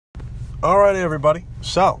Alrighty, everybody.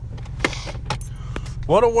 So,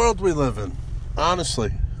 what a world we live in.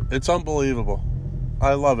 Honestly, it's unbelievable.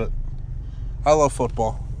 I love it. I love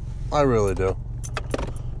football. I really do.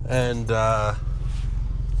 And,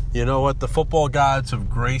 you know what? The football gods have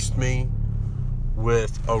graced me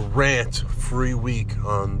with a rant-free week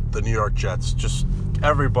on the New York Jets. Just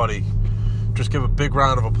everybody, just give a big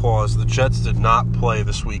round of applause. The Jets did not play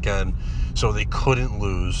this weekend, so they couldn't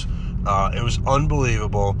lose. It was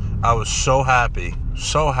unbelievable. I was so happy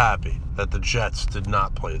that the Jets did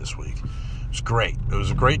not play this week. It was great. It was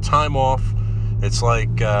a great time off. It's like,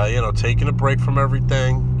 taking a break from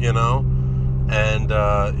everything, And,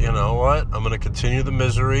 you know what? I'm going to continue the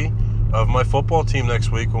misery of my football team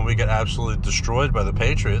next week when we get absolutely destroyed by the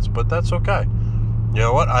Patriots, but that's okay. You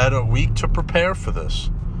know what? I had a week to prepare for this.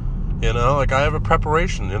 I have a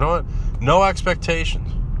preparation. You know what? No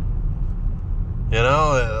expectations.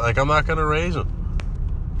 I'm not going to raise them.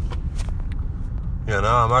 I'm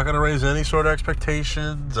not going to raise any sort of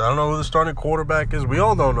expectations. I don't know who the starting quarterback is. We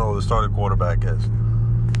all don't know who the starting quarterback is.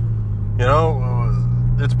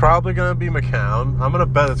 It's probably going to be McCown. I'm going to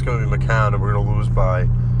bet it's going to be McCown, and we're going to lose by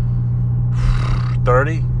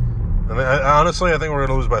 30. Honestly, I think we're going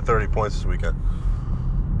to lose by 30 points this weekend.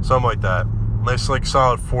 Something like that. Nice,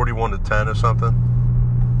 solid 41-10 or something.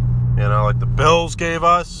 Like the Bills gave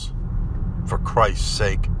us. For Christ's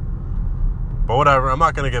sake. But whatever, I'm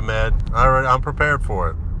not going to get mad. I'm prepared for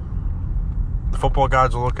it. The football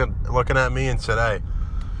gods are looking at me and said, hey,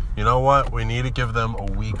 you know what? We need to give them a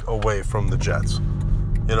week away from the Jets.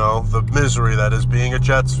 The misery that is being a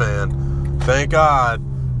Jets fan. Thank God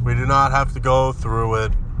we do not have to go through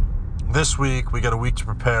it. This week, we get a week to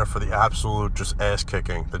prepare for the absolute just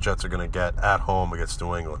ass-kicking the Jets are going to get at home against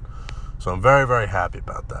New England. So I'm very, very happy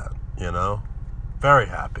about that, Very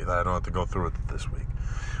happy that I don't have to go through it this week.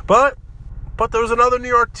 But there was another New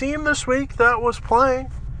York team this week that was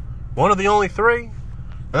playing. One of the only three. And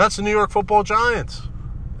that's the New York Football Giants.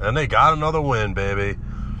 And they got another win, baby.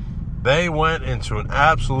 They went into an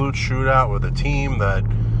absolute shootout with a team that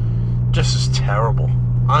just is terrible.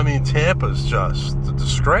 Tampa's just a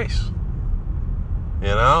disgrace.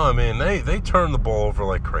 They turned the ball over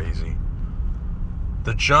like crazy.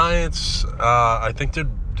 The Giants, I think did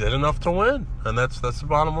enough to win, and that's the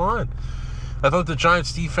bottom line. I thought the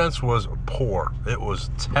Giants' defense was poor. It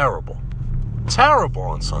was terrible. Terrible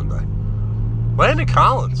on Sunday. Landon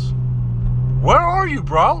Collins, where are you,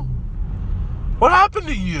 bro? What happened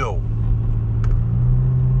to you?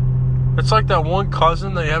 It's like that one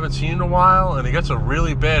cousin that you haven't seen in a while, and he gets a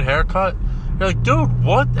really bad haircut. You're like, dude,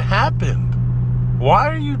 what happened? Why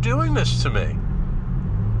are you doing this to me?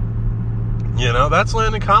 That's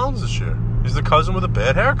Landon Collins this year. He's the cousin with a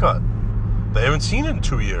bad haircut. They haven't seen it in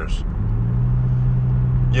 2 years.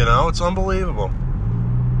 It's unbelievable.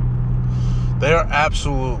 They are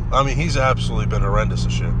he's absolutely been horrendous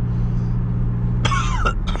this year.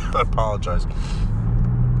 I apologize.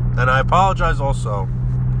 And I apologize also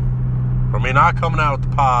for me not coming out with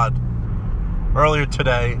the pod earlier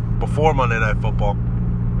today, before Monday Night Football.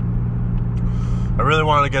 I really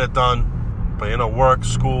wanted to get it done, but, work,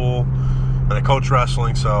 school, and I coach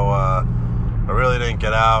wrestling, so, I really didn't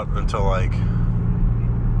get out until I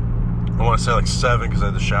want to say 7 because I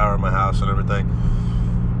had to shower in my house and everything.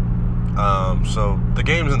 So the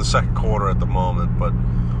game's in the second quarter at the moment, but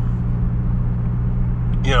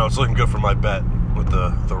it's looking good for my bet with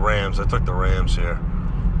the Rams. I took the Rams here,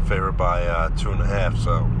 favored by 2.5.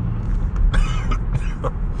 So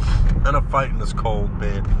and I'm fighting this cold,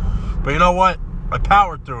 man. But you know what? I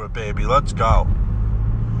powered through it, baby. Let's go.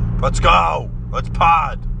 Let's go. Let's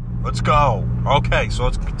pod. Let's go. Okay, so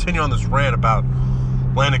let's continue on this rant about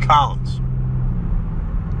Landon Collins.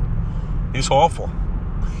 He's awful.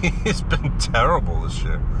 He's been terrible this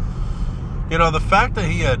year. The fact that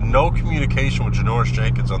he had no communication with Janoris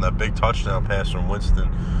Jenkins on that big touchdown pass from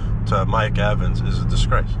Winston to Mike Evans is a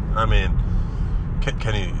disgrace. Can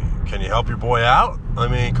you help your boy out?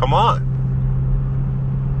 Come on.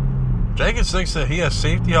 Jenkins thinks that he has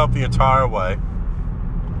safety help the entire way.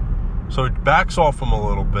 So he backs off him a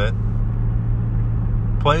little bit,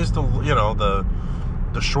 plays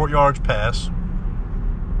the short yards pass.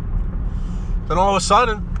 Then all of a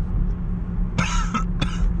sudden,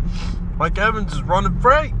 Mike Evans is running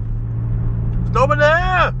free. There's nobody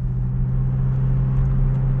there.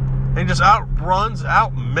 And he just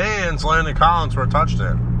outmans Landon Collins for a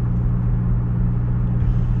touchdown.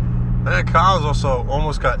 Landon Collins also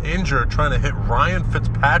almost got injured trying to hit Ryan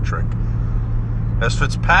Fitzpatrick, as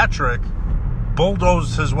Fitzpatrick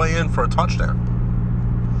bulldozed his way in for a touchdown.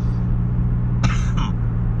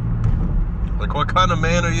 What kind of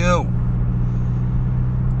man are you?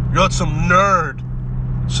 You let some nerd,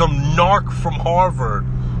 some narc from Harvard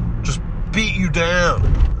just beat you down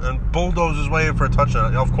and bulldoze his way in for a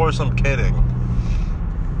touchdown. Of course, I'm kidding.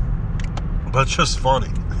 But it's just funny.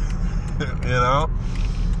 You know?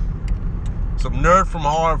 Some nerd from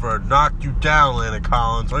Harvard knocked you down, Landon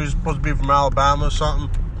Collins. Are you supposed to be from Alabama or something?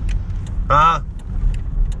 Huh?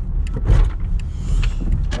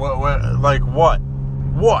 Like what?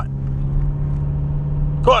 What?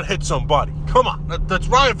 Go ahead, hit somebody. Come on. That's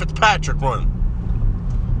Ryan Fitzpatrick running.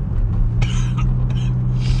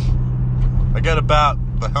 I get about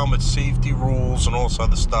the helmet safety rules and all this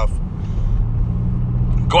other stuff.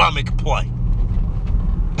 Go out and make a play.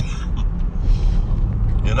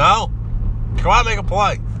 You know? Go out and make a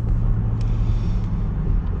play.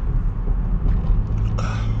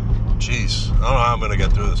 Jeez. I don't know how I'm going to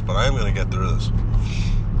get through this, but I am going to get through this.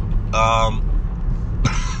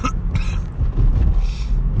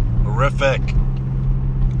 Horrific.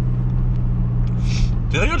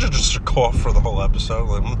 Do you think I should just cough for the whole episode?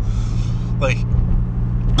 Like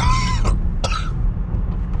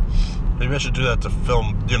maybe I should do that to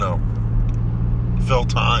film, fill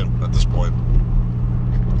time at this point.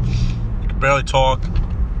 I can barely talk.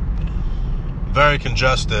 Very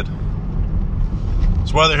congested.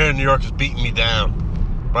 This weather here in New York is beating me down.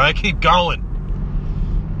 But I keep going.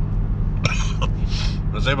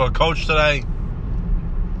 I was able to coach today.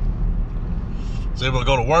 I was able to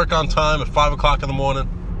go to work on time at 5 o'clock in the morning.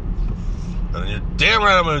 And you're damn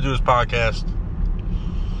right I'm going to do this podcast.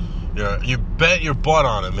 You bet your butt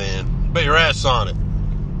on it, man. You bet your ass on it.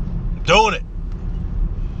 I'm doing it.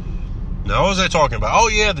 Now, what was I talking about? Oh,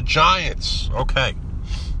 yeah, the Giants. Okay.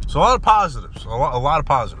 So, a lot of positives. A lot of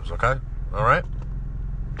positives, okay? All right?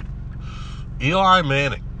 Eli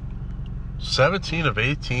Manning. 17 of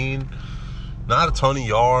 18. Not a ton of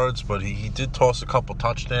yards, but he did toss a couple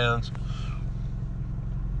touchdowns.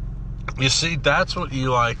 You see, that's what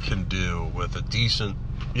Eli can do with a decent,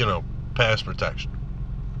 pass protection.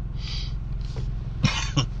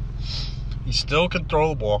 He still can throw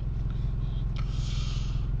the ball.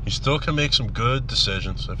 He still can make some good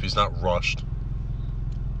decisions if he's not rushed.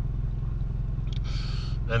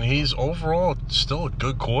 And he's overall still a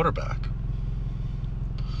good quarterback.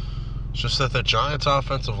 It's just that the Giants'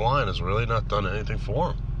 offensive line has really not done anything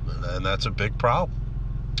for him. And that's a big problem.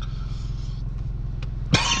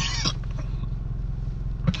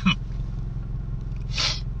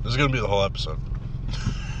 This is going to be the whole episode.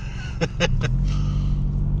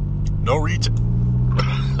 No retakes.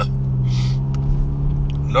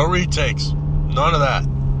 None of that.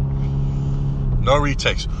 No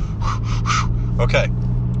retakes. Okay.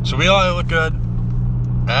 So we all look good.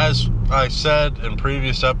 As I said in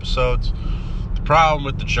previous episodes, the problem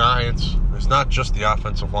with the Giants is not just the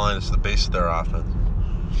offensive line, it's the base of their offense.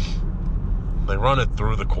 They run it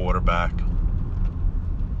through the quarterback.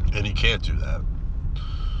 And you can't do that.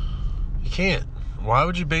 You can't. Why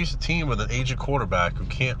would you base a team with an aging quarterback who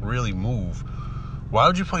can't really move? Why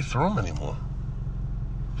would you play through him anymore?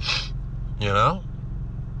 You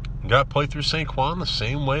got to play through Saquon the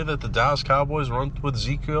same way that the Dallas Cowboys run with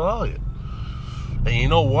Ezekiel Elliott. And you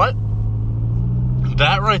know what?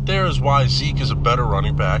 That right there is why Zeke is a better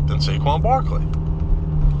running back than Saquon Barkley.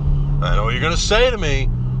 I know what you're going to say to me,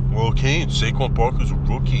 well, Kane, Saquon Barkley's a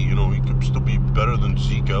rookie. He could still be better than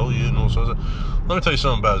Zeke Elliott and all sorts of. Let me tell you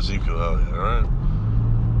something about Ezekiel Elliott, all right?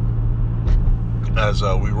 As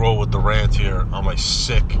we roll with the rant here on my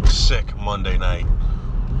sick Monday night.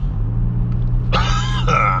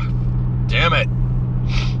 Damn it.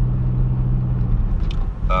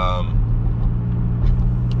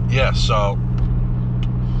 Yeah, so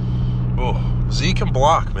Zeke can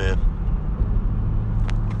block, man.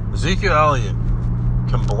 Ezekiel Elliott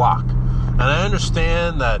can block. And I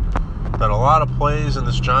understand that a lot of plays in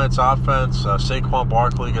this Giants offense, Saquon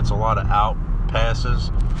Barkley gets a lot of out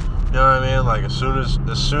passes. You know what I mean? Like as soon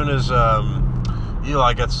as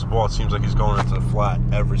Eli gets the ball, it seems like he's going into the flat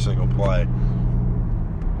every single play.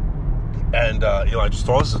 And Eli just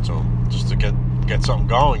throws it to him just to get something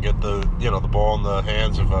going, get the the ball in the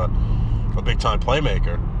hands of a big time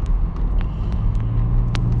playmaker.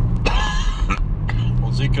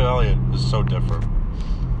 Well, Ezekiel Elliott is so different.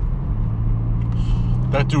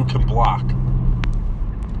 That dude can block.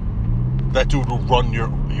 That dude will run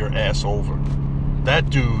your ass over. That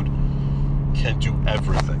dude can do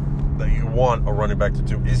everything that you want a running back to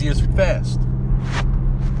do. Is he as fast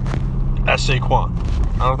as Saquon?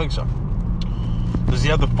 I don't think so. Does he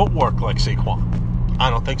have the footwork like Saquon? I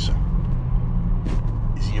don't think so.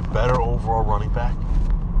 Is he a better overall running back?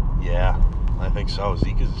 Yeah, I think so.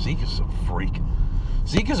 Zeke is a freak.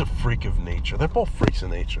 Zeke is a freak of nature. They're both freaks of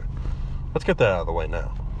nature. Let's get that out of the way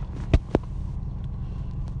now.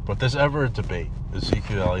 But there's ever a debate,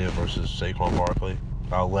 Ezekiel Elliott versus Saquon Barkley,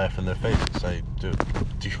 I'll laugh in their face and say, dude,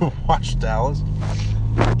 do you watch Dallas?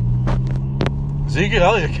 Ezekiel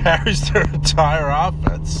Elliott carries their entire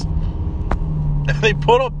offense. And they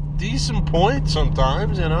put up decent points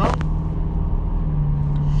sometimes, you know.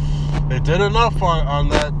 They did enough on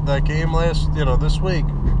that game this week.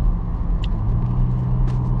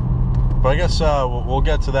 But I guess we'll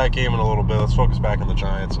get to that game in a little bit. Let's focus back on the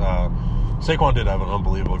Giants. Saquon did have an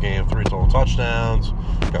unbelievable game. 3 total touchdowns.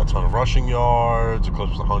 Got a ton of rushing yards.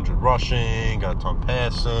 Eclipsed 100 rushing. Got a ton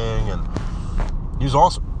passing. And he was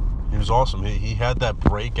awesome. He had that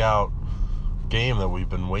breakout game that we've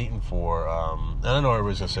been waiting for. And I know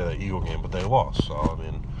everybody's going to say that Eagle game, but they lost. So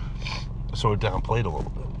it downplayed a little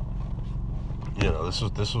bit. You know,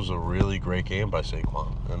 this was a really great game by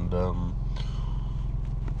Saquon. And,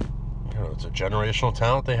 it's a generational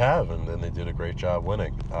talent they have, and then they did a great job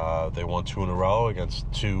winning. They won 2 in a row against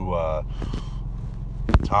 2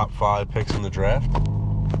 top 5 picks in the draft,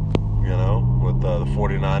 with the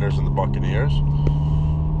 49ers and the Buccaneers.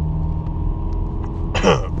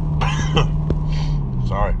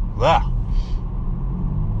 Sorry.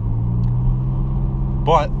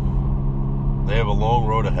 But they have a long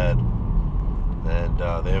road ahead, and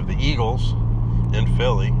they have the Eagles in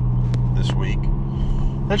Philly this week.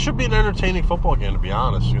 That should be an entertaining football game, to be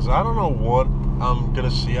honest, because I don't know what I'm going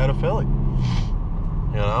to see out of Philly.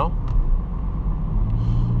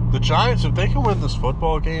 The Giants, if they can win this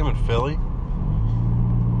football game in Philly,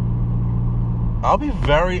 I'll be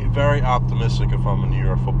very, very optimistic if I'm a New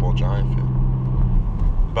York football Giant fan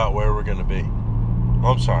about where we're going to be.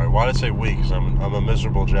 I'm sorry, why did I say we? Because I'm a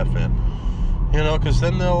miserable Jet fan. Because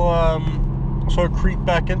then they'll sort of creep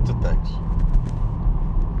back into things.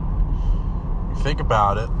 Think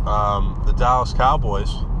about it, the Dallas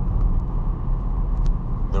Cowboys,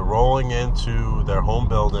 they're rolling into their home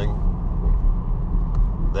building.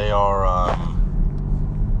 They are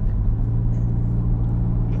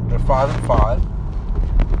they're 5-5.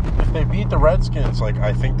 If they beat the Redskins like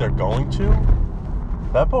I think they're going to,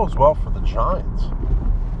 that bodes well for the Giants,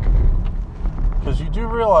 because you do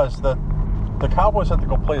realize that the Cowboys have to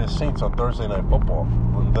go play the Saints on Thursday Night Football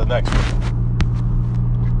the next week.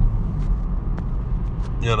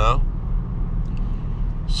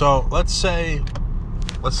 So let's say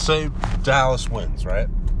Dallas wins, right?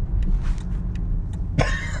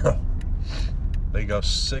 They go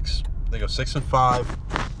 6-5,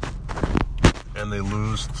 and they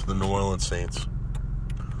lose to the New Orleans Saints.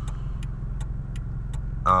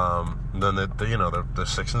 Then they're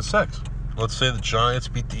 6-6. Let's say the Giants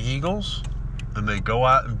beat the Eagles, then they go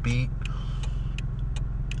out and beat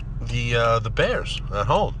the Bears at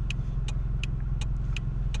home.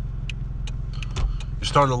 You're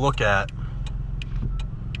starting to look at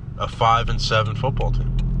a 5-7 football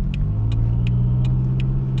team.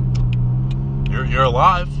 You're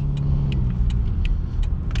alive.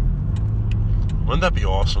 Wouldn't that be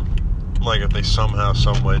awesome? Like if they somehow,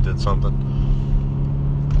 some way did something.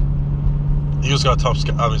 Eagles got a tough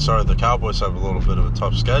schedule. The Cowboys have a little bit of a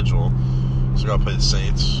tough schedule. So you got to play the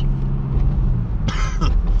Saints.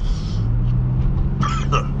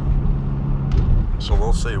 So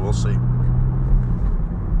we'll see.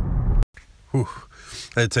 Whew.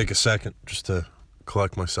 I had to take a second just to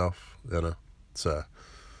collect myself. It's a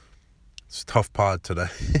tough pod today.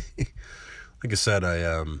 Like I said,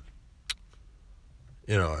 I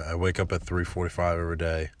wake up at 3:45 every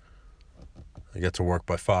day. I get to work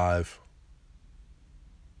by 5.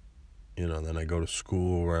 Then I go to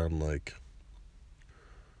school around like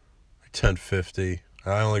 10:50.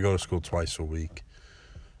 I only go to school twice a week.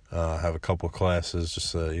 I have a couple of classes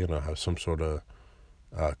just to, have some sort of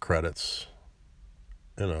credits.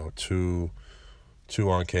 2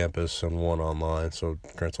 on campus and 1 online, so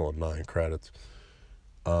grand total of 9 credits.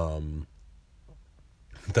 Then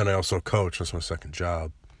I also coach. That's my second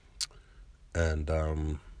job. And, I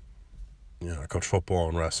coach football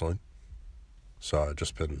and wrestling. So I've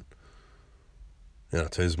just been,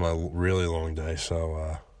 today's my really long day,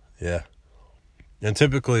 so, yeah. And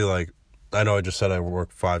typically, I know I just said I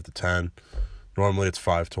work 5 to 10. Normally it's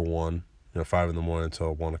 5 to 1. 5 in the morning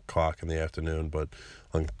until 1 o'clock in the afternoon, but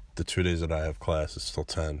on the 2 days that I have class, it's still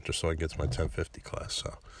 10, just so I get to my 10:50 class.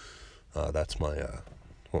 So that's my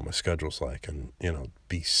what my schedule's like, and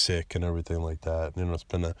be sick and everything like that. It's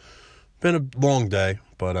been a long day,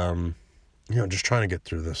 but just trying to get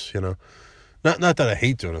through this. Not that I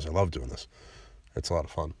hate doing this, I love doing this. It's a lot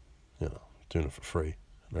of fun, doing it for free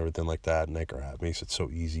and everything like that. And Anchor app makes it so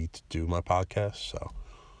easy to do my podcast, so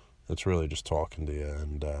it's really just talking to you,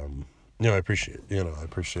 and I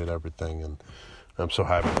appreciate everything, and I'm so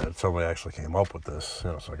happy that somebody actually came up with this,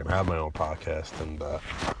 so I can have my own podcast and,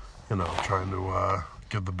 trying to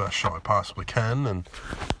give the best show I possibly can. And,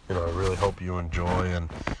 I really hope you enjoy, and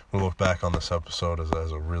we look back on this episode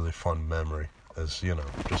as a really fun memory. As,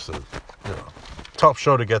 just a, tough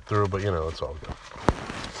show to get through, but, it's all good.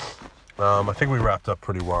 I think we wrapped up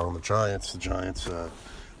pretty well on the Giants. The Giants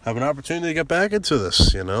have an opportunity to get back into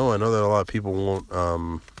this, I know that a lot of people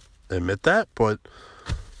won't admit that, but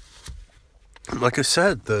like I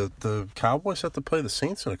said, the Cowboys have to play the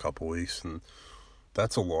Saints in a couple weeks, and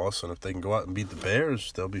that's a loss. And if they can go out and beat the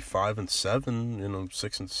Bears, they'll be 5-7,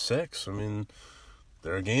 6-6. I mean,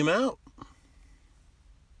 they're a game out.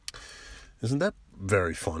 Isn't that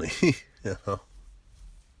very funny? If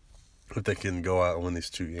they can go out and win these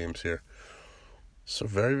 2 games here. So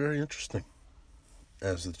very, very interesting.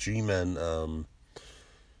 As the G-Men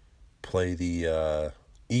play the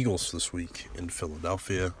Eagles this week in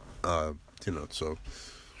Philadelphia. So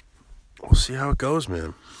we'll see how it goes,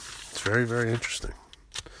 man. It's very, very interesting.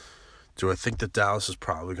 Do I think that Dallas is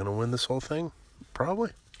probably going to win this whole thing?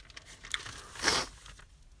 Probably.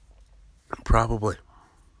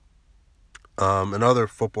 In other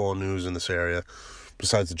football news in this area,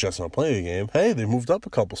 besides the Jets not playing a game, hey, they moved up a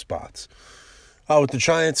couple spots. With the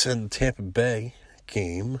Giants and Tampa Bay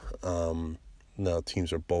game, now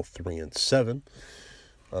teams are both 3-7.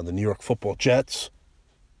 The New York Football Jets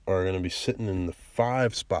are going to be sitting in the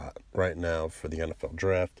 5 spot right now for the NFL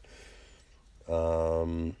draft.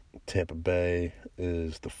 Tampa Bay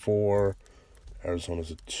is the 4.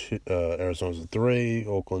 Arizona's a 2. Arizona's a 3.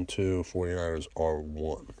 Oakland 2. 49ers are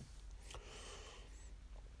 1.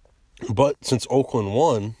 But since Oakland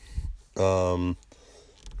won, that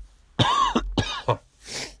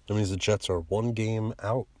means the Jets are 1 game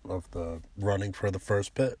out of the running for the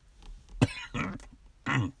first pick.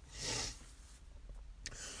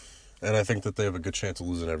 And I think that they have a good chance of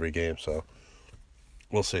losing every game, so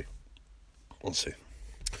we'll see.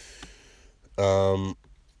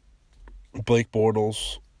 Blake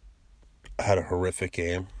Bortles had a horrific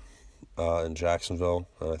game in Jacksonville,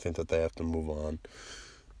 and I think that they have to move on.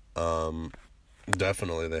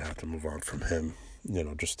 Definitely they have to move on from him,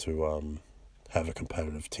 just to have a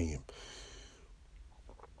competitive team.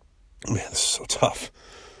 Man, this is so tough.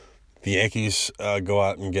 The Yankees go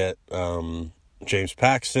out and get James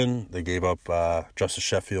Paxton. They gave up Justice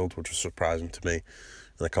Sheffield, which was surprising to me,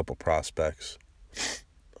 and a couple prospects.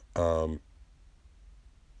 And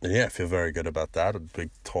yeah, I feel very good about that. A big,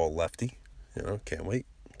 tall lefty. Can't wait.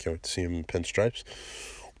 Can't wait to see him in pinstripes.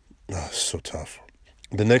 So tough.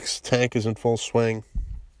 The Knicks tank is in full swing.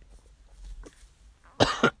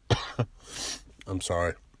 I'm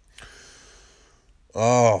sorry.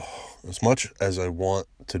 Oh, as much as I want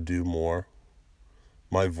to do more,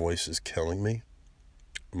 my voice is killing me.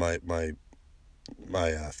 My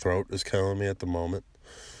throat is killing me at the moment.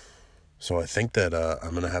 So I think that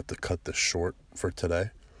I'm going to have to cut this short for today.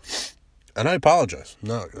 And I apologize.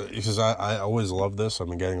 No, because I always love this. I've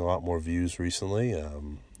been getting a lot more views recently. I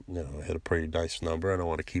hit a pretty nice number, and I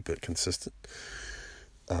want to keep it consistent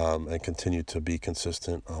and continue to be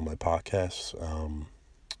consistent on my podcasts.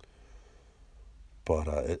 But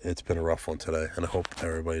it's been a rough one today, and I hope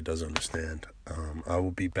everybody does understand. I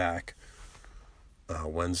will be back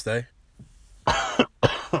Wednesday.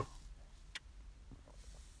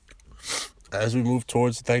 As we move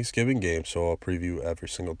towards the Thanksgiving game, so I'll preview every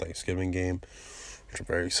single Thanksgiving game, which I'm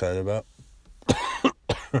very excited about.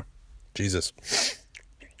 Jesus.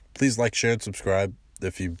 Please like, share, and subscribe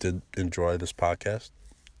if you did enjoy this podcast.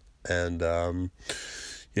 And,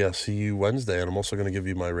 see you Wednesday. And I'm also going to give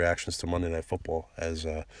you my reactions to Monday Night Football as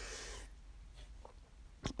the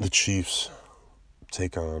Chiefs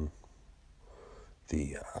take on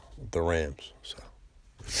the Rams. So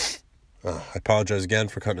I apologize again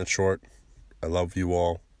for cutting it short. I love you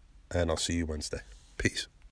all, and I'll see you Wednesday. Peace.